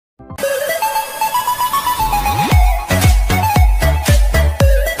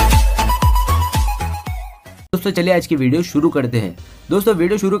दोस्तों चलिए आज की वीडियो शुरू करते हैं। दोस्तों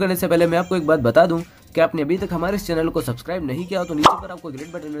वीडियो शुरू करने से पहले मैं आपको एक बात बता दूं कि आपने अभी तक हमारे इस चैनल को सब्सक्राइब नहीं किया हो तो नीचे पर आपको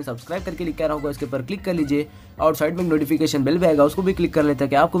ग्रेट बटन में सब्सक्राइब करके लिखा रहा होगा, इसके ऊपर क्लिक कर लीजिए और साइड में नोटिफिकेशन बेल भी आएगा, उसको भी क्लिक कर लें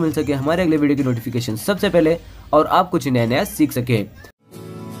ताकि आपको मिल सके हमारे अगले वीडियो की नोटिफिकेशन सबसे पहले और आप कुछ नया नया सीख सके।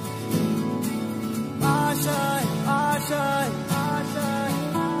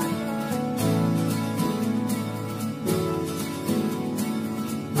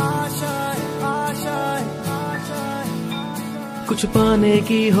 कुछ पाने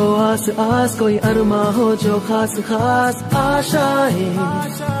की हो आस आस, कोई अरमा हो जो खास खास आशाएं,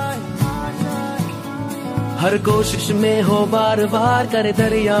 हर कोशिश में हो बार बार करे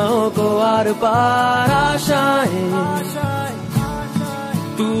दरियाओं को आर पार आशाएं,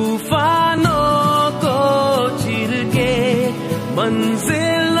 तूफानों को चीर के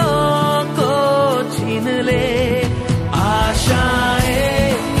मंजिलों को छीन ले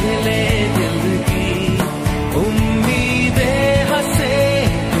आशाएं, ले दिल की उम्मीदें हंसे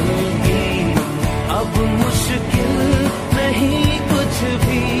दिल की, अब मुश्किल नहीं कुछ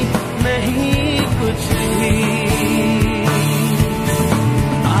भी, नहीं कुछ भी,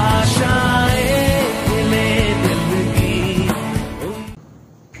 आशाएं ले दिल की।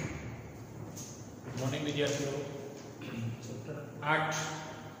 मॉर्निंग विद्यार्थियों, चैप्टर 8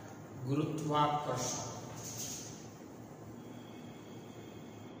 गुरुत्वाकर्षण।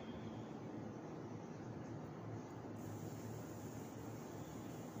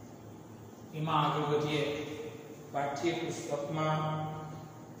 એમાં આગળ વધીએ પાઠ્ય પુસ્તકમાં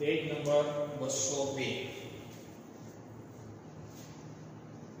પેજ નંબર 202,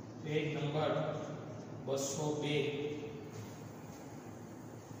 પેજ નંબર 202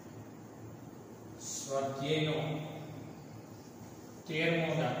 સ્વાધ્યાયનો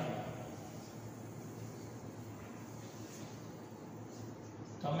 13મો દાખલો।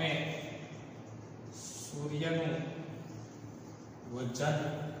 તમે સૂર્યનું વજન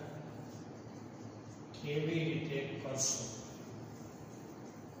કેવી રીતે કરશો?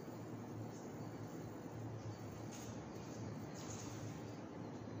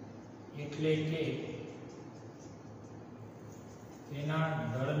 એટલે કે તેના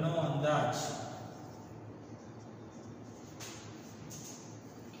દળનો અંદાજ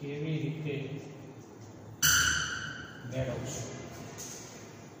કેવી રીતે મેળવશો?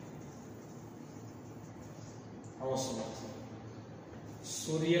 આવો સવાલ છે।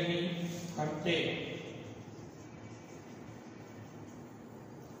 સૂર્યની ફરતે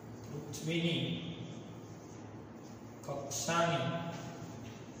પૃથ્વીની કક્ષાની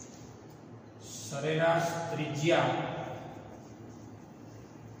સરેરાશ ત્રિજ્યા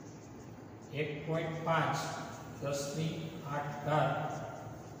 1.5 10⁸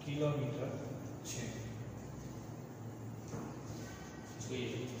 કિલોમીટર છે। જોઈએ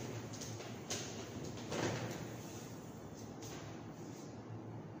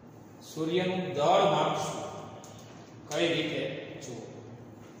સૂર્યનું દળ માપશું કઈ રીતે? જુઓ,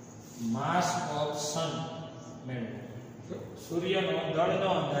 માસ ઓફ સન મેળવો, સૂર્યનો દળનો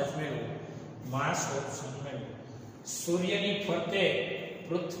અંદાજ મેળવો, માસ ઓફ સન મેળવો। સૂર્યની ફરતે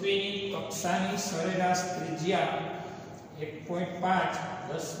પૃથ્વીની કક્ષાની સરેરાશ ત્રિજ્યા 1.5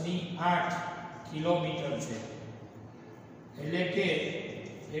 10⁸ કિલોમીટર છે, એટલે કે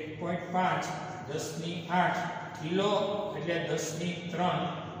 1.5 10⁸ કિલો એટલે 10⁻³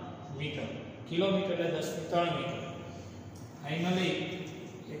 મીટર, કિલોમીટર એટલે 10⁻³ મીટર। ફાઇનલી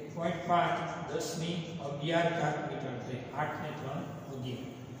 1.5 10⁻11 મીટર છે, 8 ને 3 11।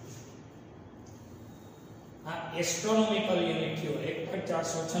 આ એસ્ટ્રોનોમિકલ યુનિટ થયો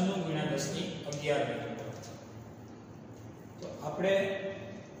 1.496 ગુણ્યા 10⁻11 મીટર। તો આપણે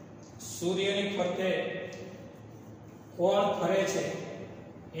સૂર્યની ફરતે કોણ ફરે છે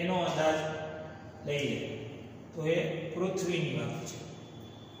એનો અંદાજ લઈએ તો એ પૃથ્વીની વાત છે।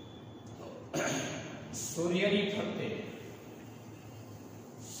 સૂર્યની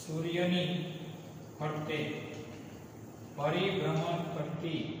ફરતે પરિભ્રમણ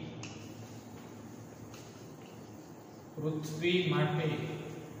કરતી પૃથ્વી માટે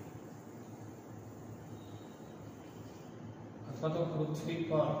અથવા તો પૃથ્વી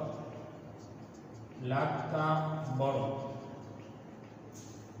પર લાગતા બળો,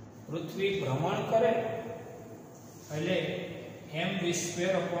 પૃથ્વી ભ્રમણ કરે એટલે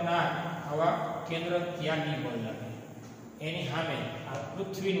mv²/r આવા કેન્દ્ર ત્યાગી બળ લાગે, એની સામે આ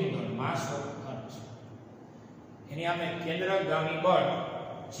પૃથ્વીનું દળ માસ ઓફ અર્થ, એની સામે કેન્દ્રગામી બળ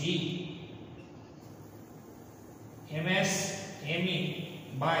g ms me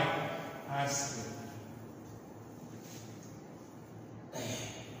by r²।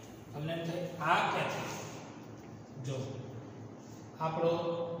 તમને આ ક્યાંથી? જો આપણો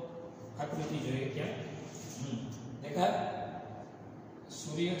આકૃતિ જોઈએ ત્યાં દેખાય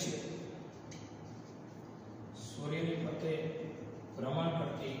સૂર્ય છે, સૂર્યની ફરતે ભ્રમણ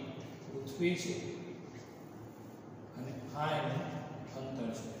કરતી પૃથ્વી છે અને આ એનું અંતર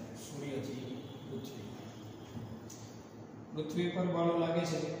છે સૂર્યથી પૃથ્વી. પૃથ્વી પર બળો લાગે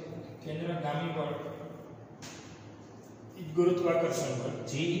છે કેન્દ્રગામી બળ ગુરુત્વાકર્ષણ બળ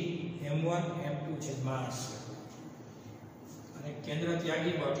G m1 m2 છે માસ અને કેન્દ્ર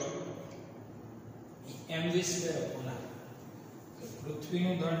ત્યાગી બળ mv²/r.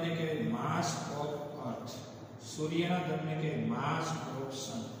 પૃથ્વીનું દળને કહેવાય માસ ઓફ અર્થ, સૂર્યના દળને કહેવાય માસ ઓફ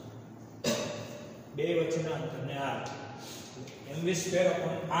સન. બે વચ્ચેના અંતરને r mv²/r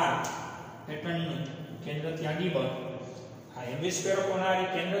પેટર્નનું કેન્દ્ર ત્યાગી બળ. આ mv²/r એ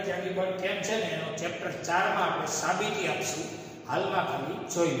કેન્દ્ર ત્યાગી બળ કેમ છે ને એનો ચેપ્ટર 4 માં આપણે સાબિતી આપશું. હાલમાં ખાલી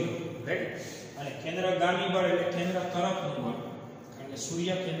જોઈ લો, રાઈટ. અને કેન્દ્રગામી બળ એટલે કેન્દ્ર તરફનું બળ, કારણ કે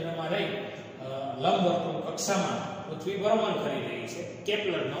સૂર્ય કેન્દ્રમાં રહી લંબવર્તુળ કક્ષામાં પૃથ્વી ભ્રમણ કરી રહી છે.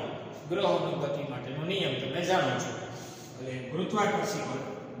 કેપ્લરનો ગ્રહોની ગતિ માટેનો નિયમ તમે જાણો છો. એટલે ગુરુત્વાકર્ષણ બળ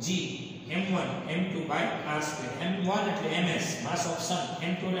G m1 m2/r². m1 એટલે ms mass of son,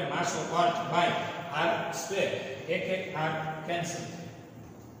 m2 એટલે માસ ઓફ અર્થ બાય r². એક r કેન્સલ,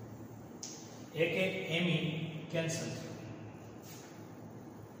 એક me કેન્સલ.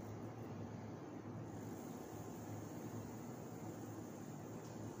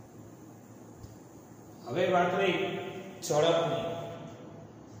 હવે વાત રહી ઝડપની.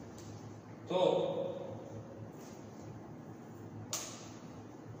 તો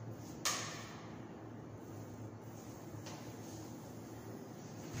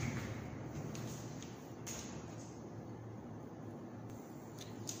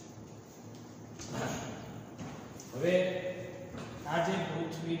હવે આ જે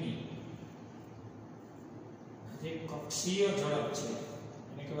પૃથ્વીની જે કક્ષીય ઝડપ છે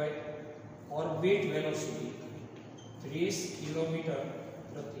એને કહેવાય ઓર્બિટ વેલોસિટી 30 કિલોમીટર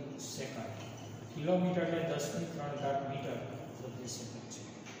પ્રતિ સેકન્ડ. કિલોમીટર એટલે 10⁻³ મીટર પ્રતિ સેકન્ડ છે.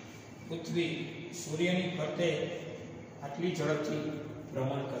 પૃથ્વી સૂર્યની ફરતે આટલી ઝડપથી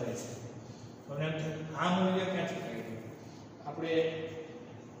ભ્રમણ કરે છે. પરંતુ આ મૂલ્ય ક્યાંથી આવ્યું? આપણે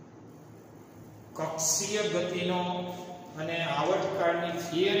કક્ષીય ગતિનો અને આવર્તકાળની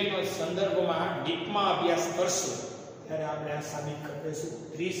થિયરીનો સંદર્ભમાં ડીપમાં અભ્યાસ કરશું ત્યારે આપણે આ સાબિત કરી દઈશું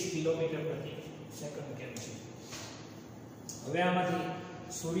 30 કિલોમીટર પ્રતિ સેકન્ડ કેમ છે. હવે આમાંથી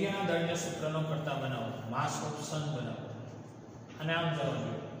સૂર્યના દળને સૂત્રનો કરતા બનાવો, માસ ઓફ સન બનાવો અને આમ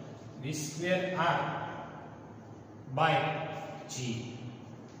જવાનું v²r/g,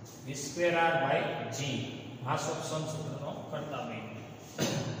 v²r/g માસ ઓફ સન સૂત્રનો કરતા બન્યો.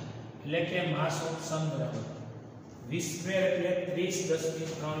 એટલે કે માસ ઓફ સન બરાબર v² એટલે 30⁻³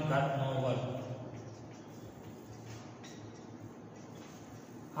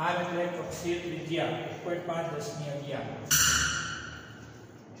 r એટલે કક્ષીય ત્રિજ્યા 1.5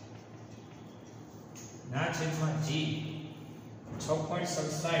 ના છેદમાં g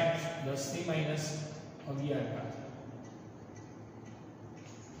 6.67 10⁻11.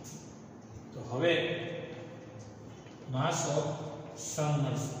 તો હવે માસ ઓફ સન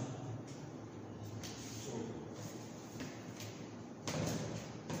મળશે.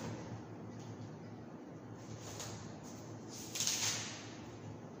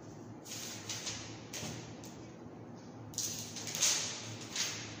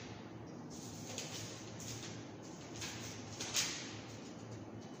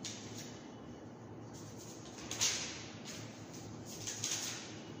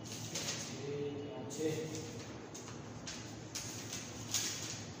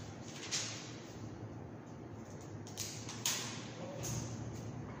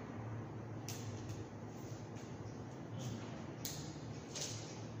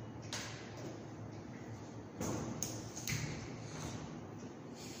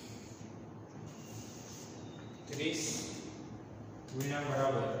 ગુણ્યા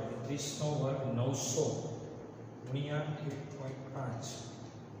બરાબર 30 નો વર્ગ 900 ગુણ્યા 1.5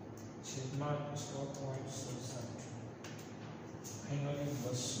 છેદમાં 6.67 ફાઇનલી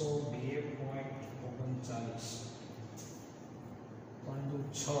 202.39 પરંતુ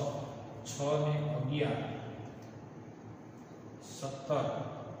 6 ને 11 17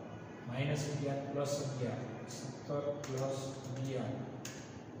 -11 + 11 17 + 11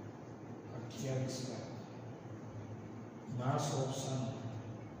 28 માસ ઓફ સન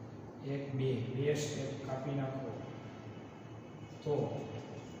 1 2 સ્ટેપ કાપી નાખો તો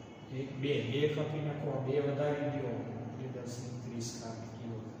 1 2 કાપી નાખો, 2 વધારી દો 10⁻³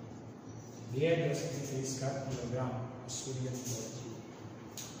 કિલો, 10⁻³ કિલોગ્રામ સૂર્યની બળથી.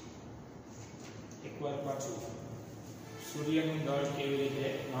 એકવાર પાછું સૂર્યનું દળ કેવી રીતે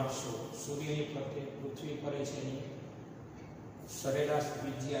માપશો? સૂર્યની ફરતે પૃથ્વી ફરે છે એની સરેરાશ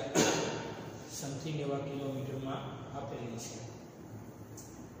ત્રિજ્યા સમથિંગ એવા કિલોમીટરમાં આપેલી છે.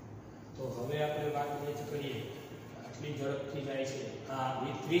 તો હવે આપણે વાત એ જ કરીએ, આટલી ઝડપથી જાય છે આ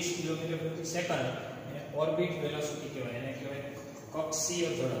 30 કિલોમીટર પ્રતિ સેકન્ડ એને ઓર્બિટ વેલોસિટી કહેવાય. એને કહેવાય કક્ષીય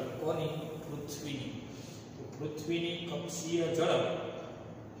ઝડપ. કોની? પૃથ્વીની. તો પૃથ્વીની કક્ષીય ઝડપ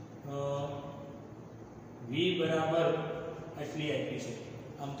v બરાબર એટલી આપી છે.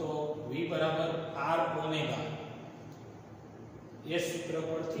 આમ તો v બરાબર r ઓમેગા એ સૂત્ર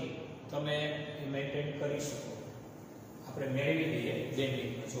પરથી તમે મેન્ટેન કરી શકો. આપણે મેળવી લઈએ 2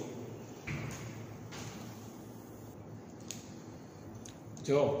 મિનિટમાં.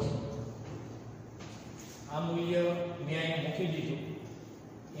 જો આ મૂલ્ય મેં અહીંયા મૂકી દીધું,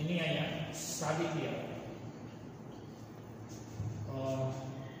 એની અહીંયા સાબિતી આપો.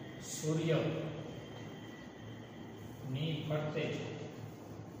 સૂર્ય ની ફરતે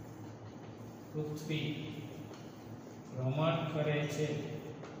પૃથ્વી ભ્રમણ કરે છે,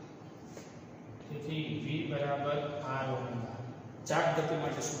 તેથી v બરાબર r ઓમેગા. ચાપ ગતિ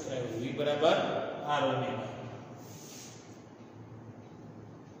માટે સૂત્ર આવ્યું v બરાબર r ઓમેગા.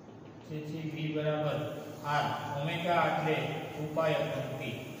 તેથી v બરાબર r ઓમેગા એટલે 2π/p.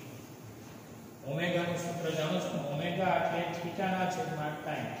 ઓમેગા નું સૂત્ર જાણો છો? ઓમેગા એટલે થીટા ના છેદમાં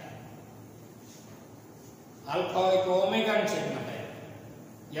ટાઈમ. આલ્ફા હોય તો ઓમેગા ના છેદમાં ટાઈમ.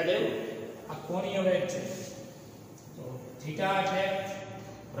 યાદ આવ્યું? આ કોણીય વેગ છે. તો થીટા એટલે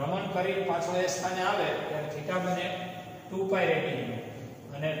ભ્રમણ કરી પાછો એ સ્થાને આવે ત્યારે થીટા બને 2π રેડિયન,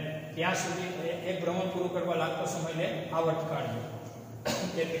 અને ત્યાં સુધી એક ભ્રમણ પૂરું કરવા લાગતો સમય લે આવર્તકાળ.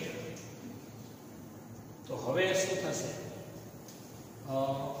 તો હવે શું થશે?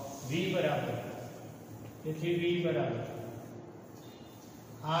 v બરાબર, તેથી v બરાબર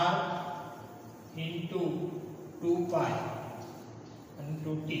r into 2π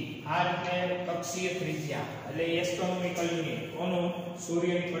into t. r એટલે કક્ષીય ત્રિજ્યા, એટલે એસ્ટ્રોનોમિકલ યુનિટ. કોનું?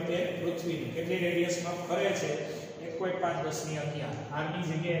 સૂર્યની ફરતે પૃથ્વીની કેટલી રેડિયસમાં ફરે છે? 1.5 1011. r ની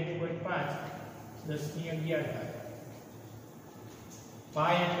જગ્યાએ 1.5 1011 થાય.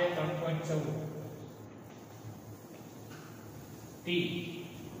 પાઈ એટલે 3.14. t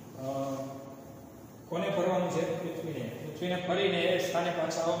કોને ફરવાનું છે? પૃથ્વીને. પૃથ્વીને ફરીને એ સ્થાને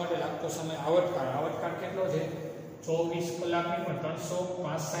પાછા આવવા માટે લાગતો સમય આવર્તકાળ. આવર્તકાળ કેટલો છે? 24 કલાકની પણ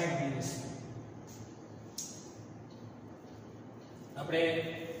 365 દિવસ. આપણે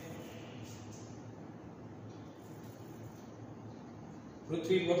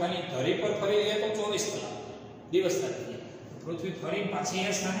પૃથ્વી પોતાની ધરી પર ફરી જાય તો 24 કલાક દિવસ થાય. પૃથ્વી ફરી પાછી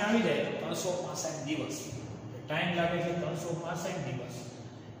એ સ્થાને આવી જાય તો 365 દિવસ. ટાઈમ લાગે છે 365 દિવસ.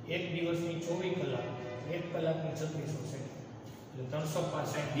 એક દિવસની 24 કલાક, એક કલાકની 3600 સેકન્ડ, એટલે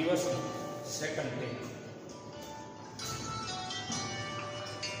 365 દિવસ સેકન્ડ લે.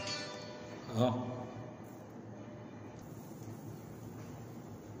 હા,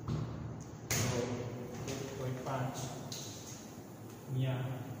 1.5 ગુણ્યા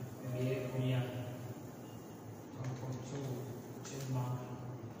 2 ગુણ્યા 3.14 છેદમાં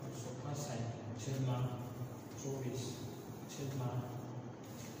 365 છેદમાં 24 છેદમાં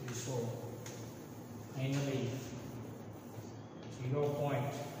 300 ફાઇનલી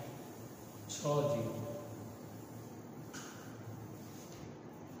 0.60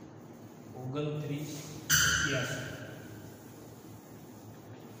 29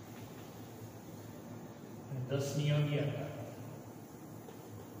 10 ની 11.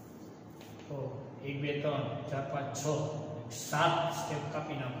 તો 1 2 3 4 5 6 7 સ્ટેપ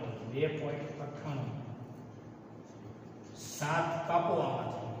કાપી નાખો. 2.98 7 કાપો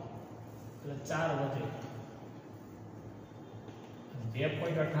આમાંથી એટલે 4 વધે.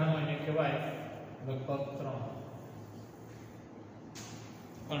 2.98 એને કહેવાય લગભગ 3.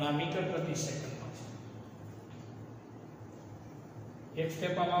 પણ આ મીટર પ્રતિ સેકન્ડમાં છે. એક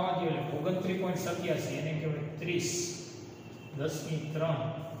સ્ટેપ આમ આવવા દો એટલે 29.87 એને કહેવાય 30 10 ની 3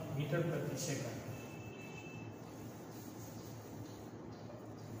 મીટર પ્રતિ સેકન્ડ.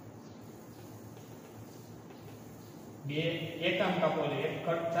 બે એક આમ કાપો એટલે એક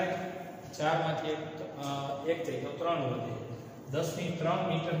કટ થાય, 4 માંથી એક થાય તો 3 વધે. 10 ની 3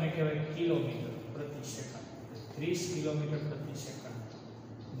 મીટર ને કહેવાય કિલોમીટર પ્રતિ સેકન્ડ. 30 કિલોમીટર પ્રતિ સેકન્ડ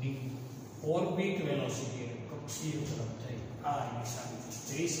ની ઓર્બિટ વેલોસિટી કક્ષીય ઝડપ થઈ. આ એની સાબિતી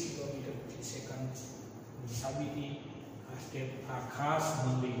 30 કિલોમીટર પ્રતિ સેકન્ડ ની સાબિતી. આ સ્ટેપ આ ખાસ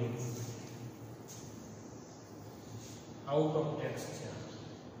નોંધી લેવું. આઉટ ઓફ ટેક્સ્ટ છે.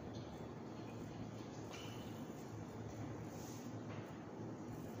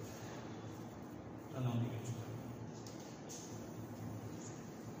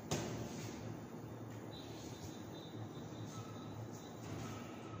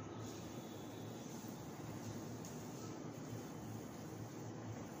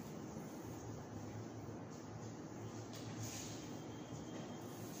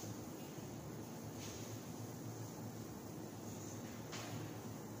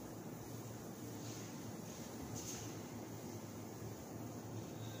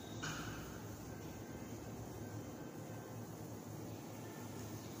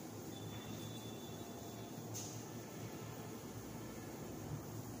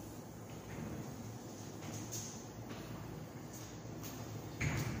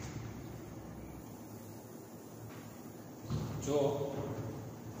 જો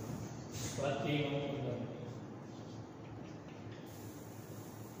સ્વાધ્યાયનો ઉદાહરણ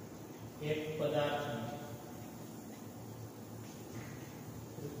એક પદાર્થ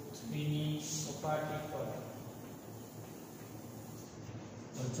પૃથ્વીની સપાટી પર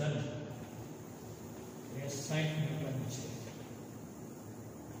વજન 60 ન્યૂટન છે.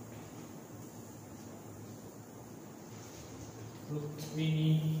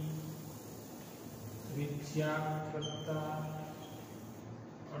 પૃથ્વીની ત્રિજ્યા કરતા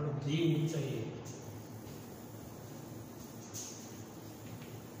અડધી ઊંચાઈએ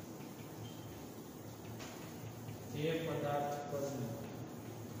તે પદાર્થ પરનું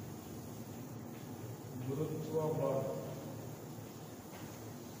ગુરુત્વ બળ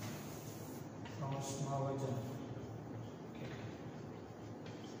કૌંસમાં વજન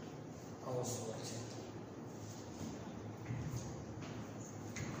આવશ્યક છે.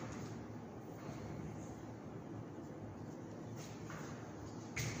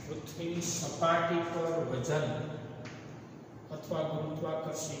 પૃથ્વીની સપાટી પર વજન અથવા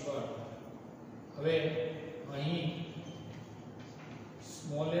ગુરુત્વાકર્ષી બળ. હવે અહીં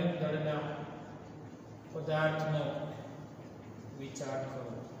સ્મોલ m દળના પદાર્થનો વિચાર કરો.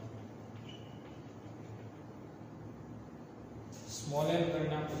 સ્મોલ m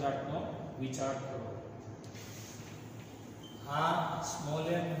દળના પદાર્થનો વિચાર કરો. આ સ્મોલ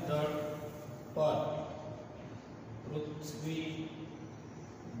m દળ પર પૃથ્વી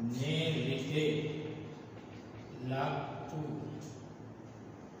ને લીધે લાગતું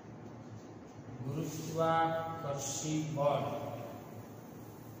ગુરુત્વાકર્ષી બળ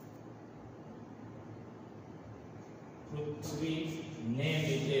પૃથ્વીને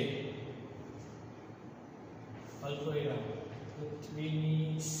લીધે અલ્પવિરામ પૃથ્વીની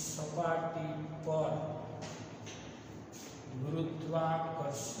સપાટી પર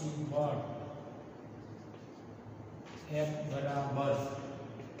ગુરુત્વાકર્ષી બળ F બરાબર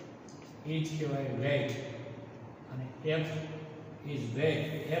એ જ કહેવાય વેગ, અને F ઇઝ વેગ.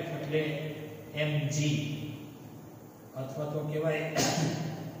 F એટલે mg અથવા તો કહેવાય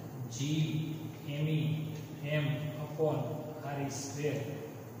g me m upon r square,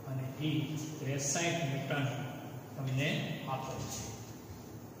 અને e 63 ન્યૂટન તમને આપેલ છે.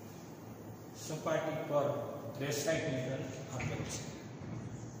 સપાટી પર 63 ન્યૂટન આપેલ છે.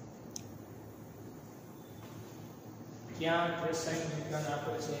 ક્યાં 63 ન્યૂટન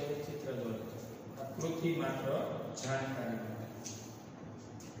આપેલ છે એ ચિત્ર દોરો. આકૃતિ માત્ર જાણકારી માટે.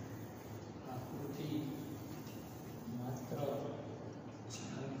 આકૃતિ માત્ર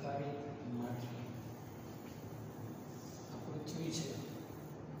જાણકારી માટે. આ પૃથ્વી છે.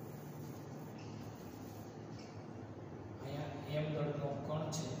 અહીંયા m દળનો કણ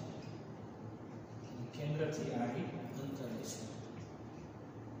છે. કેન્દ્રથી આડી અંતરે છે.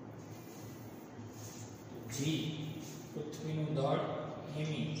 g પૃથ્વીનું દળ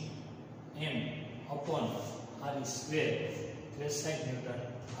m upon r square 63 newton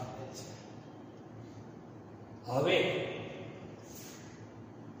આપે છે. હવે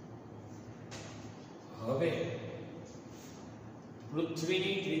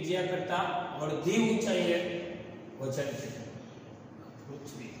પૃથ્વીની ત્રિજ્યા કરતા અડધી ઊંચાઈએ વજન છે.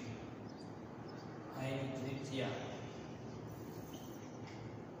 પૃથ્વી આની ત્રિજ્યા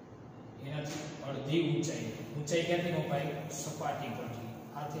એનાથી અડધી ઊંચાઈ. ઊંચાઈ ક્યાંથી મપાય? સપાટી પરથી.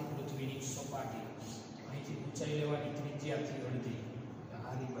 આથી પૃથ્વીની સપાટી. અહીંથી ઊંચાઈ લેવાની ત્રિજ્યાથી અડધી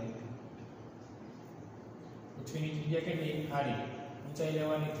r/2. પૃથ્વીની ત્રિજ્યા કેટલી? r. ઊંચાઈ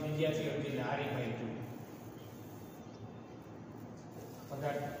લેવાની ત્રિજ્યાથી અડધી એટલે r/2.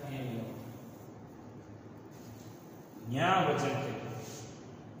 પદાર્થ અહીંયા લો. ન્યા વજન કેટલું?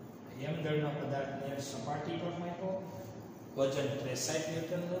 m દળના પદાર્થને સપાટી પર મૂક્યો, વજન 63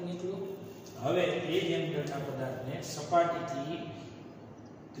 ન્યૂટનનું નીકળ્યું. હવે એ જ m દળના પદાર્થને સપાટીથી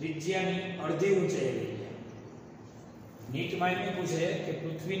ત્રિજ્યાની અડધી ઊંચાઈ લઈ ગયા. નીટમાં એમ પૂછે કે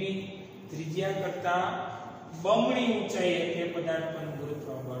પૃથ્વીની ત્રિજ્યા કરતા બમણી ઊંચાઈએ તે પદાર્થ પરનું ગુરુત્વ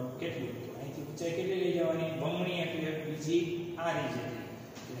બળ કેટલું? તો અહીંથી ઊંચાઈ કેટલી લઈ જવાની? બમણી એટલે બીજી r જેટલી.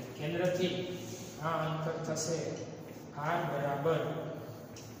 એટલે કેન્દ્રથી આ અંતર થશે r બરાબર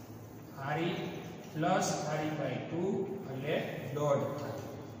r પ્લસ r/2 એટલે દોઢ.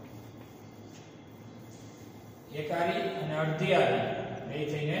 એક r અને અડધી r બે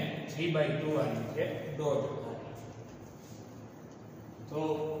થઈને 3/2 r એટલે દોઢ. તો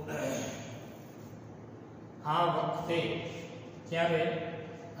આ વખતે ત્યારે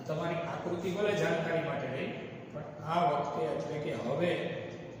તમારી આકૃતિ ભલે જાણકારી માટે રહી, પણ આ વખતે એટલે કે હવે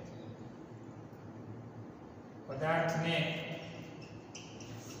પદાર્થને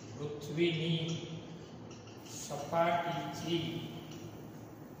પૃથ્વીની સપાટીથી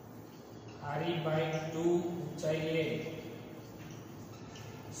r/2 ઊંચાઈએ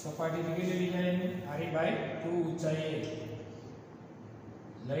સપાટીથી કેટલી લઈ જાય r/2 ઊંચાઈએ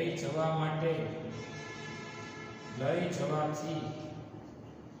લઈ જવાથી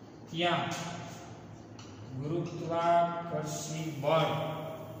ત્યાં ગુરુત્વાકર્ષી બળ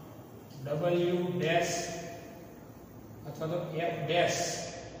W ડેશ અથવા તો F ડેશ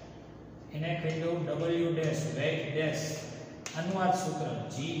એને કહી દઉં W ડેશ વેગ ડેશ અનુવાદ સૂત્ર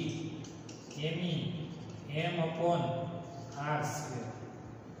G me m/r સ્ક્વેર.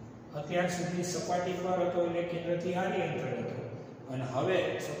 અત્યાર સુધી સપાટી પર હતો એટલે કેન્દ્રથી r અંતરે હતો અને હવે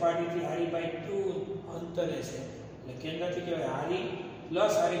સપાટીથી r/2 અંતરે છે એટલે કેન્દ્રથી કહેવાય r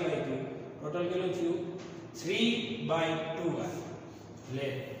પ્લસ r/2 ટોટલ કેટલું થયું 3/2r એટલે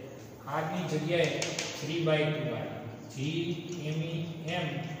r ની જગ્યાએ 3/2r G me m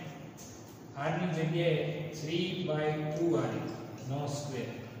r ની જગ્યાએ 3/2r નો સ્ક્વેર.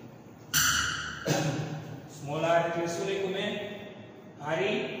 સ્મોલ r એટલે શું લખ્યું મેં r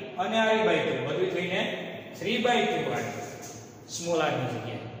અને r/2 બધું થઈને 3/2r સ્મોલ r ની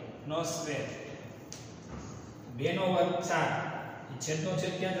જગ્યાએ નો સ્ક્વેર. 2 નો વર્ગ 4 છેદનો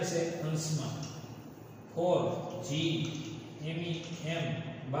છેદ ક્યાં જશે અંશમાં 4 g me m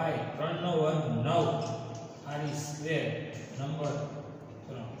બાય 3 નો વર્ગ 9 r સ્ક્વેર નંબર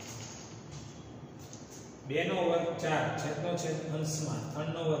 3. 2 નો વર્ગ 4 છેદનો છેદ અંશમાં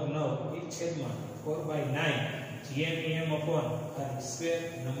 3 નો વર્ગ 9 એક છેદમાં 4/9 gm upon r square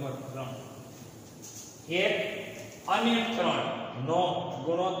number 3. 1 અને 3 નો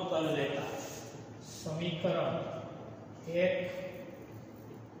ગુણોત્તર લેતા સમીકરણ 1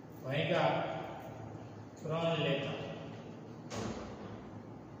 ભાગ્યા 3 લેતા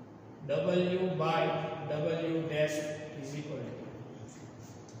w by w dash is equal to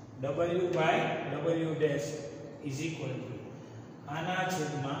w by w dash is equal to આના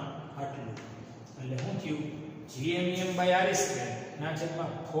છેદમાં આટલું એટલે શું થયું gmem by r સ્ક્વેર ના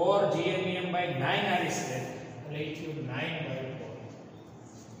છેદમાં 4 gmem by 9 r સ્ક્વેર એટલે એ થયું 9/4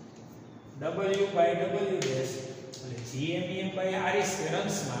 w by w dash એટલે gmem by r સ્ક્વેર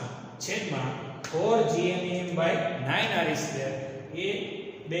અંશમાં છેદમાં 4 gmem by 9 r સ્ક્વેર એ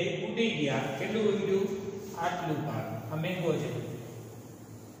બે ઉડી ગયા કેટલું ઉડ્યું આટલું ભાગ આ મેંગો છે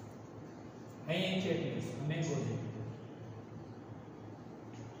અહીં કેટલું મેંગો છે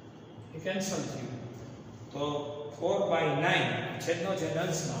એ કેન્સલ થયું તો 4/9 છેદનો છેદ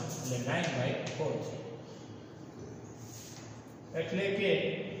અંશમાં એટલે 9/4 છે એટલે કે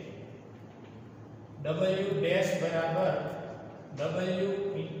w ડેશ બરાબર w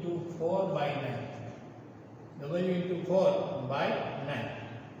into 4/9 w into 4/9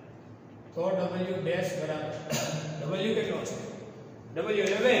 તો w ડેશ બરાબર w કેટલો છે w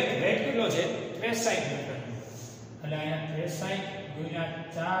એટલે વેગ કેટલો છે 63 ન્યૂટન એટલે અહીંયા 63 ગુણ્યા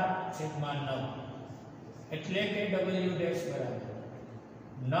 4 છેદમાં 9 એટલે કે w ડેશ બરાબર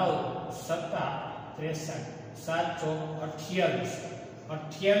 9 સત્તા 63 7 ચોક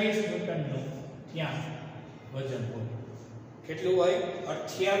 28 ન્યૂટનનું ત્યાં વજન હોય કેટલું હોય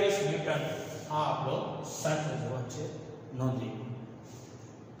 28 ન્યૂટન આ આપણો સાચો જવાબ છે નોંધી.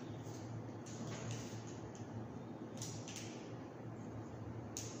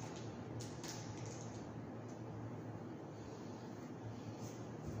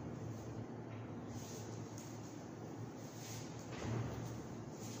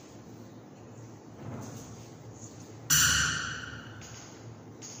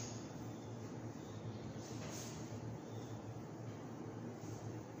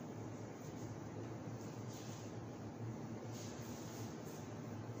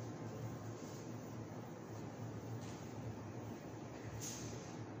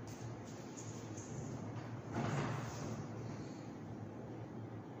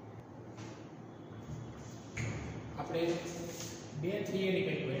 આપણે બે થિયરી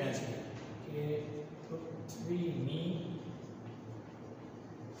કંઈક ભણ્યા છે કે પૃથ્વીની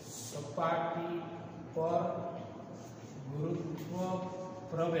સપાટી પર ગુરુત્વ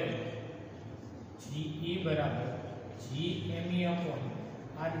પ્રવેગ Ge બરાબર Gme upon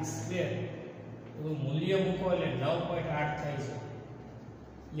r સ્ક્વેર એનું મૂલ્ય મૂકો એટલે 9.8 થાય છે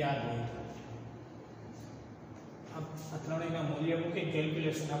યાદ હોય આ ત્રણેયના મૂલ્ય મૂકી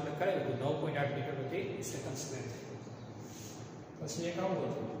કેલ્ક્યુલેશન આપણે કરાવ્યું તો 9.8 મીટર પ્રતિ સેકન્ડ સ્ક્વેર થાય. પછી એક આવું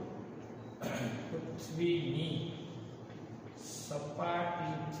હતું પૃથ્વીની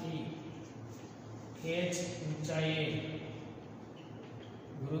સપાટીથી h ઊંચાઈએ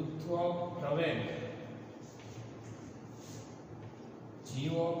ગુરુત્વ પ્રવેગ g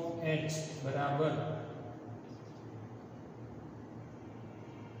of h બરાબર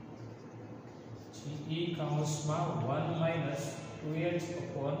g કાઉન્સમાં 1 - 2h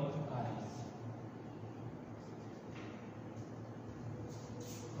upon r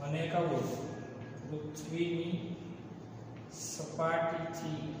અને કહું પૃથ્વીની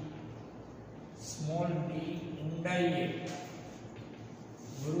સપાટીથી સ્મોલ ડી ઊંડાઈએ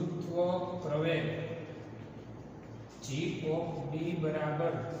ગુરુત્વ પ્રવેગ g of d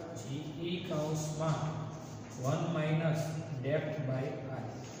બરાબર ge કૌંસમાં 1 માઈનસ ડેપ્થ બાય r.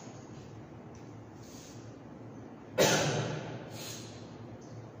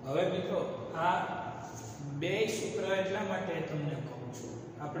 હવે મિત્રો આ બે સૂત્ર એટલા માટે તમને કહું છું,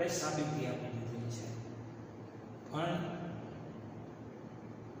 આપણે સાબિતી આપી દીધી છે, પણ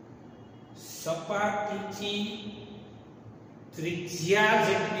સપાટીથી ત્રિજ્યા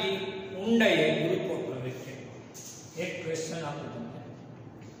જેટલી ઊંડાઈએ ગુરુત્વ પ્રવેગ છે. એક ક્વેશ્ચન આપું તમને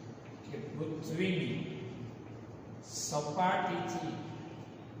કે પૃથ્વીની સપાટીથી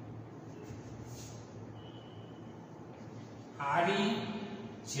આરી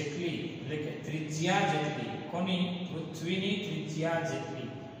જેટલી એટલે કે ત્રિજ્યા જેટલી, કોની? પૃથ્વીની ત્રિજ્યા જેટલી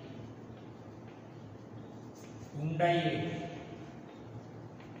ઊંડાઈએ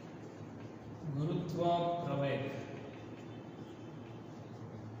ગુરુત્વ પ્રવેગ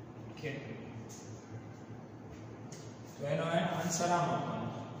કેટલું? તો એનો આન્સર આમ આપવાનો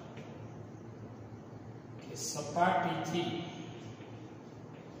કે સપાટીથી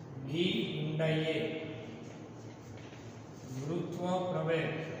d ઊંડાઈએ ગુરુત્વ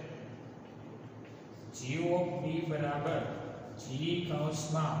પ્રવેગ g of d બરાબર g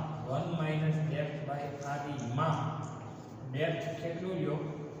કૌંસમાં 1 માઈનસ ડેપ્થ બાય r માં ડેપ્થ કેટલું લ્યો?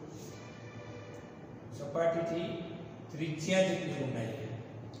 સપાટીથી ત્રિજ્યા જેટલી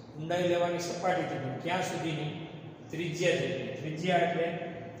ઊંડાઈ લેવાની, સપાટીથી ક્યાં સુધીની? ત્રિજ્યા જેટલી. ત્રિજ્યા એટલે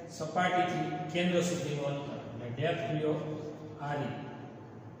સપાટીથી કેન્દ્ર સુધીનું અંતર, એટલે ડેપ્થ લ્યો r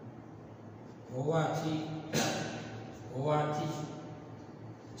હોવાથી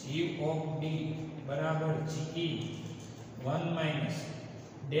g of d બરાબર ge 1 માઈનસ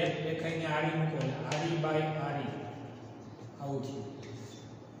ડેપ્થ દેખાઈને r મૂકો એટલે r બાય r આવું છે.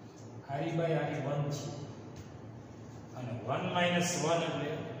 r બાય r 1 છે અને 1 માઈનસ 1 એટલે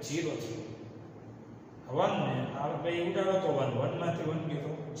 0 છે. 1 ને આ બે ઉડાડો તો 1 માંથી 1 ગયો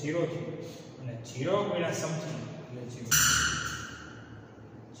તો 0 છે અને 0 ગુણ્યા સમથિંગ એટલે 0.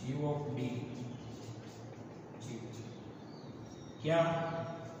 g of d 0 છે. ક્યાં?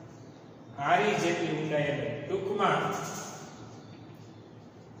 આરી જેટલી ઊંડાઈ, એટલે ટૂંકમાં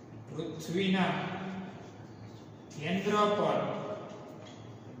પૃથ્વીના કેન્દ્ર પર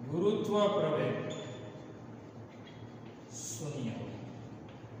ગુરુત્વ પ્રવેગ 0 હોય.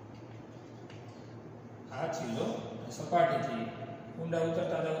 આ ચીજો સપાટીથી ઊંડા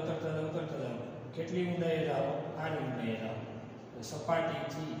ઉતરતા જાઓ, કેટલી ઊંડાઈએ જાઓ? આરી ઊંડાઈએ જાઓ.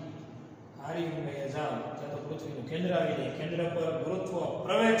 સપાટીથી આરી ઊંડાઈએ જાઓ ત્યાં તો પૃથ્વીનું કેન્દ્ર આવી જાય. કેન્દ્ર પર ગુરુત્વ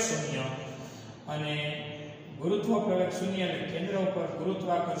પ્રવેગ 0 અને ગુરુત્વ પ્રવેગ 0 એટલે કેન્દ્ર ઉપર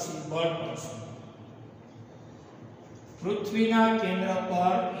ગુરુત્વાકર્ષી બળ પણ 0. પૃથ્વીના કેન્દ્ર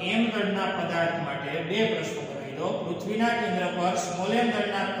પર m દળના પદાર્થ માટે બે પ્રશ્નો કરાવી દો. પૃથ્વીના કેન્દ્ર પર સ્મોલ m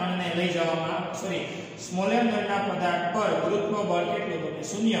દળના કણને લઈ જવામાં સ્મોલ m દળના પદાર્થ પર ગુરુત્વ બળ કેટલું? તો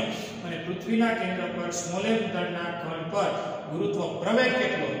 0. અને પૃથ્વીના કેન્દ્ર પર સ્મોલ m દળના કણ પર ગુરુત્વ પ્રવેગ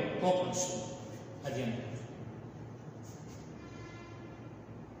કેટલો? તો પણ 0. અધ્યયન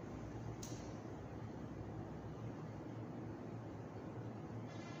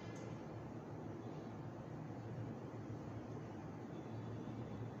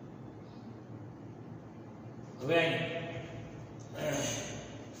હવે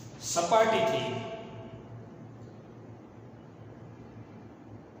સપાટીથી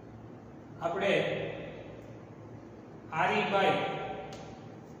આપણે આરી બાય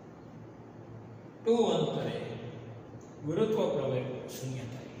 2 અંતરે ગુરુત્વ પ્રવેગ 0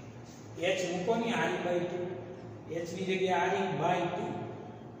 થાય. h મૂકો ની આરી બાય 2, h ની જગ્યાએ આરી બાય 2,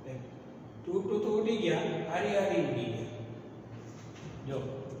 2 તો ઉડી ગયા, આરી ઉડી ગયા. જો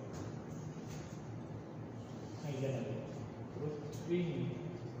પૃથ્વીની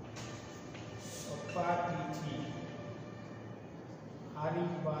સપાટીથી આરી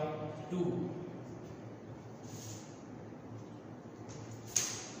બાય 2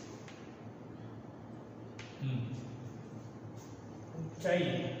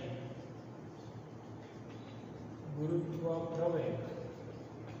 ઊંચાઈ ગુરુત્વ પ્રવેગ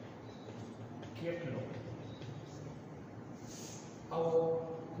કેટલો? આવો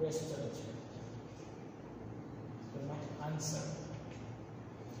ક્વેશ્ચન છે. તેનો આન્સર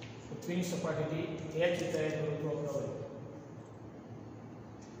પૃથ્વીની સપાટીથી h ઊંચાઈ ગુરુત્વ પ્રવેગ.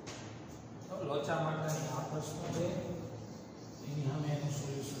 લોચા મારતાની આ પ્રશ્ન છે, એની સામે એનું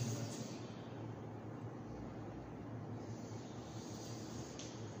સોલ્યુશન છે.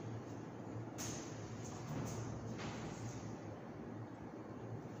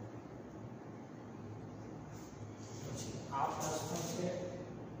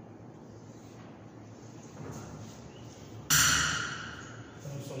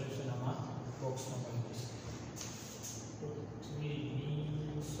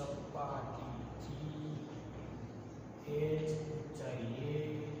 સપાટીથી h ઊંચાઈએ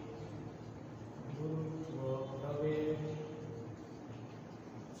ગુરુત્વ પ્રવેગ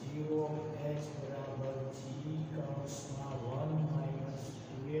g of h બરાબર g કૌંસમાં 1 -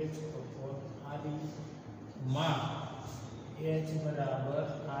 2h upon re માં h બરાબર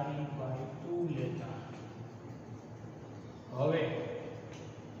re/2 લેતા હવે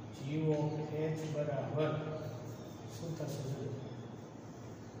g of h બરાબર શું થશે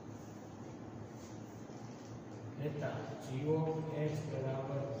લેતા g of h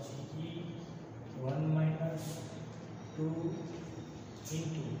બરાબર g 1 - 2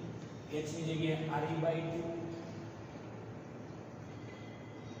 into h ની જગ્યાએ re/2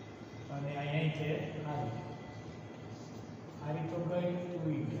 અને અહીં છે re તો ગઈ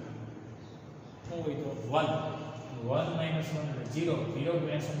 2 ગયા શું હોય તો 1 1 - 1 એટલે 0 0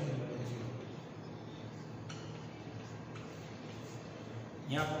 ગુણ્યા સમથિંગ એટલે 0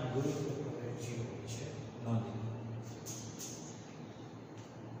 यहाँ पर गुरुत्व प्रवेग 0 છે નોંધ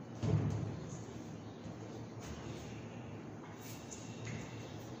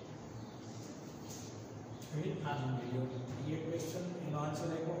આ નંબર ये क्वेश्चन એનો આન્સર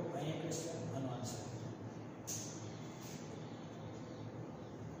આપ્યો અહીંયા ક્વેશ્ચન આનો answer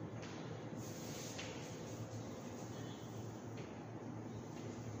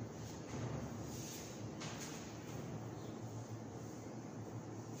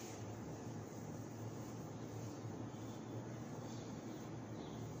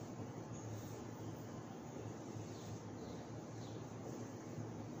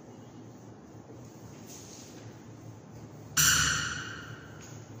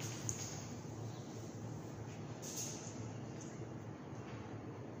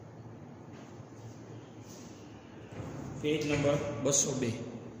page number 202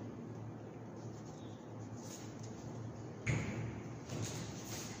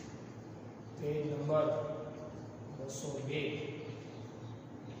 page number 202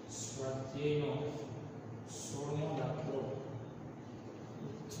 स्वाध्यायનો 16મો દાખલો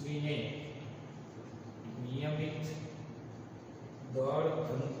પૃથ્વીને નિયમિત દળ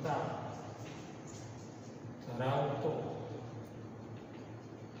ઘનતા ધરાવતો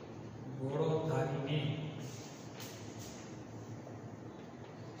ગોળો ધારીને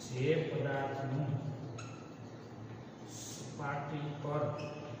જે પદાર્થનું સપાટી પર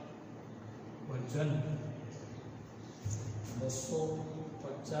વજન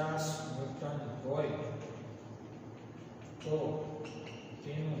 250 ન્યૂટન હોય તો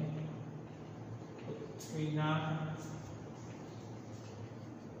તેનું પૃથ્વીના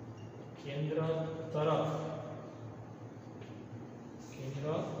કેન્દ્ર તરફ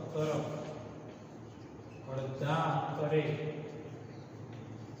અડધા અંતરે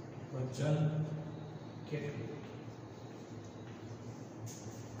વજન કેટલું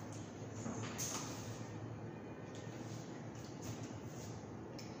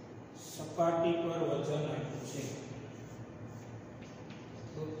સપાટી પર વજન આપ્યું છે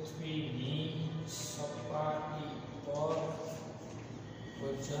પૃથ્વીની સપાટી પર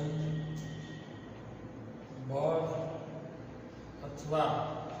વજન બળ અથવા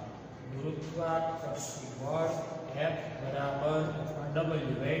ગુરુત્વાકર્ષણ બળ F બરાબર અથવા W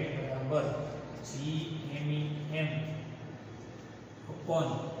વેઇટ બરાબર G_MEM upon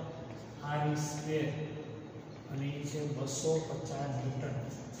RE સ્ક્વેર અને એ છે 250 ન્યૂટન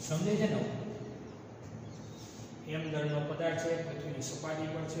સમજે છે ને m દળનો પદાર્થ છે પૃથ્વીની સપાટી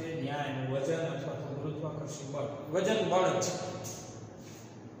પર છે ત્યાં એનું વજન અથવા તો ગુરુત્વાકર્ષણ બળ વજન બળ જ છે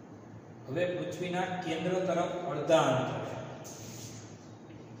હવે પૃથ્વીના કેન્દ્ર તરફ અડધા અંતરે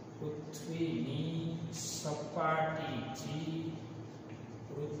પૃથ્વીની સપાટીથી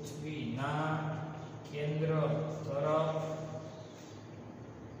પૃથ્વીના કેન્દ્ર તરફ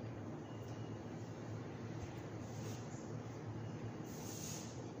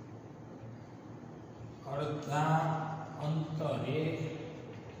અડધા અંતરે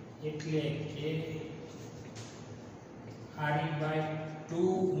એટલે કે re/2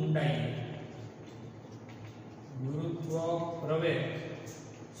 ઊંડાઈ ગુરુત્વ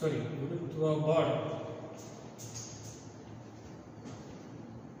બળ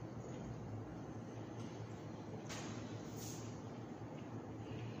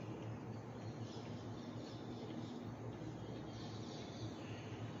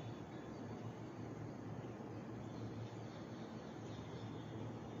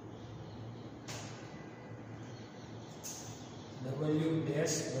W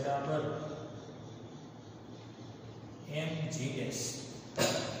ડેશ બરાબર mg ડેશ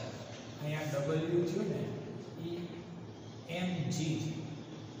અહીંયા W થયું ને એ mg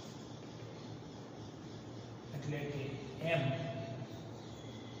એટલે કે m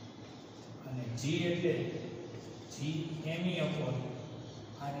g એટલે g me upon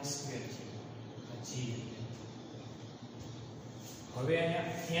r square છે આ g હવે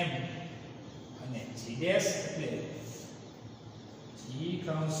અહીંયા m અને g ડેશ એટલે g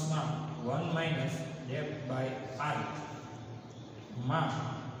કૌંસમાં 1 માઈનસ ડેપ્થ બાય r માં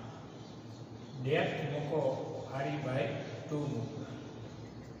ડેપ્થ મૂકો r બાય 2 મૂકો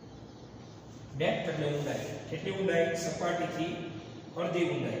ડેપ્થ એટલે ઊંડાઈ કેટલી ઊંડાઈ સપાટીથી અડધી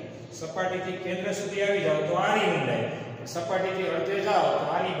ઊંડાઈ સપાટીથી કેન્દ્ર સુધી આવી જાવ તો r ઊંડાઈ સપાટીથી અડધે જાવ તો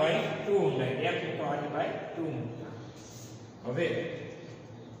r બાય 2 ઊંડાઈ ડેપ્થ મૂકો r બાય 2 મૂકો હવે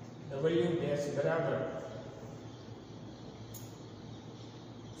w ડેશ બરાબર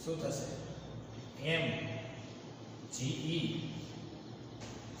શું થશે m ge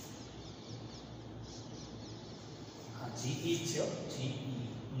આ ge છે ge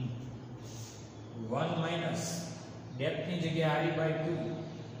 1 માઈનસ ડેપ્થ ની જગ્યાએ r બાય 2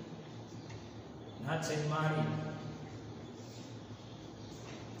 ના છેદમાં r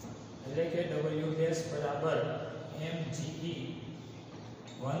એટલે કે w ડેશ બરાબર mge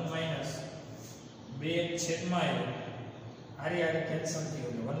 1 માઈનસ 2 છેદમાં r કેન્સલ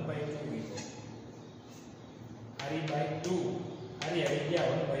થયો 1 બાય 2 r બાય 2 r ગયા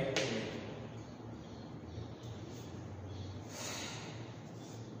 1 બાય 2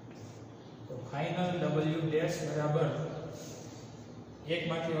 તો ફાઇનલ w ડેશ બરાબર એક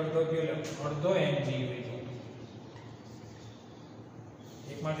માંથી અડધો ગયો એટલે અડધો mg હોય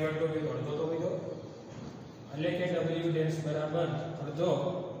એક માંથી અડધો ગયો અડધો તો હોય એટલે કે w ડેશ બરાબર અડધો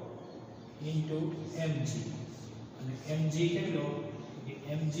ઇન્ટુ mg અને mg કેટલો કે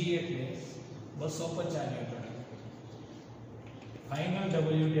mg એટલે 250 ન્યૂટન ફાઇનલ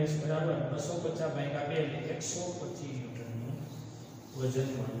w ડેશ બરાબર 250 ભાગ્યા 2 એટલે 125 ન્યૂટન નું વજન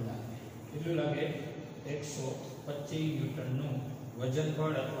બળ લાગે કેટલું લાગે 125 ન્યૂટન નું વજન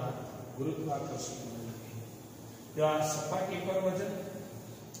બળ અથવા ગુરુત્વાકર્ષણ બળ લાગે તો આ સપાટી પર વજન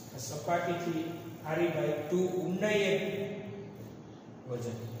સપાટીથી r બાય 2 ઊંડાઈએ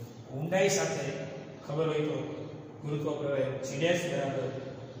વજન ઊંડાઈ સાથે ખબર હોય તો ગુરુત્વ પ્રવાહ g ડેશ બરાબર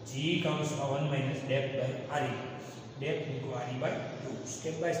g કૌંસમાં 1 minus depth by r depth મૂકો r by 2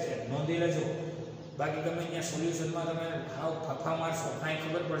 step by step નોંધી લેજો બાકી તમે અહીંયા સોલ્યુશનમાં તમે હાવ ફાફા મારશો કાંઈ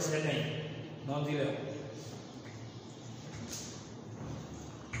ખબર પડશે નહીં નોંધી લો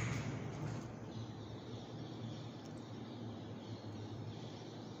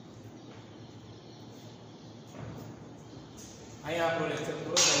અહીંયા આપણો લેક્ચર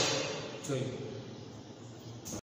પૂરો થાય છે જોઈ